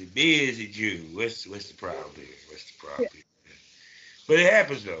 is it me? Is it you? What's the problem here? What's the problem here? But it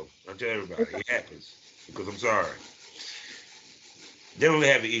happens though. I'll tell everybody, it happens. Because I'm sorry. They only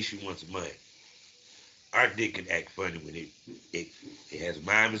have an issue once a month. Our dick can act funny when it has a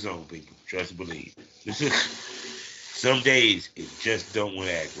mind of its own, people. Trust and believe. Some days it just don't want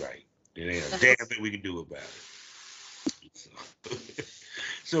to act right. There ain't a damn thing we can do about it.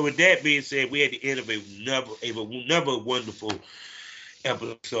 So with that being said, we at the end of another wonderful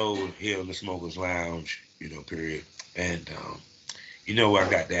episode here on the Smokers Lounge, period. And I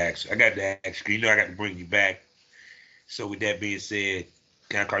got to ask. I got to bring you back. So with that being said,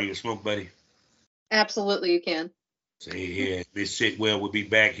 can I call you a smoke buddy? Absolutely, you can. So here, Miss Sitwell will be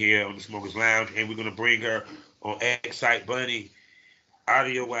back here on the Smokers Lounge, and we're gonna bring her on Excite Bunny,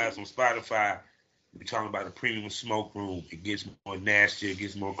 audio-wise on Spotify. We're talking about the premium smoke room. It gets more nasty, it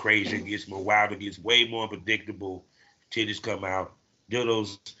gets more crazy, it gets more wild, it gets way more predictable. Titties come out,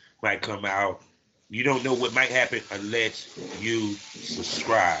 dildos might come out. You don't know what might happen unless you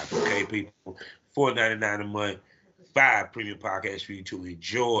subscribe. Okay, people. $4.99 a month, 5 premium podcasts for you to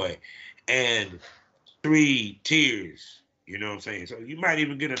enjoy, and 3 tiers. You know what I'm saying? So you might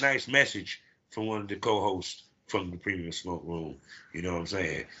even get a nice message from one of the co-hosts from the Premium Smoke Room. You know what I'm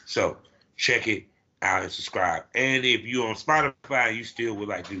saying? So check it out and subscribe. And if you're on Spotify, you still would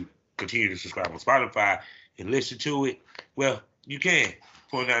like to continue to subscribe on Spotify, and listen to it, well, you can.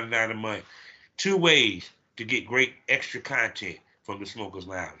 $4.99 a month. 2 ways to get great extra content from the Smokers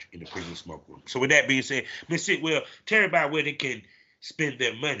Lounge in the Premium Smoke Room. So with that being said, Miss Sitwell, tell everybody where they can spend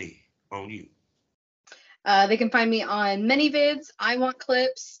their money on you. They can find me on ManyVids, I Want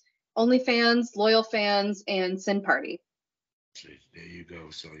Clips, OnlyFans, Loyal Fans, and Sin Party. There you go.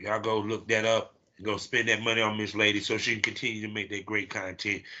 So y'all go look that up and go spend that money on Miss Lady so she can continue to make that great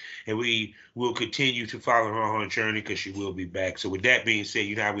content. And we will continue to follow her on her journey because she will be back. So with that being said,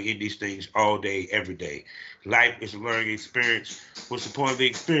 you know how we end these things all day, every day. Life is a learning experience. What's the point of the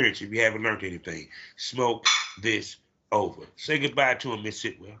experience if you haven't learned anything? Smoke this over. Say goodbye to him, Miss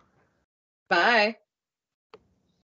Sitwell. Bye.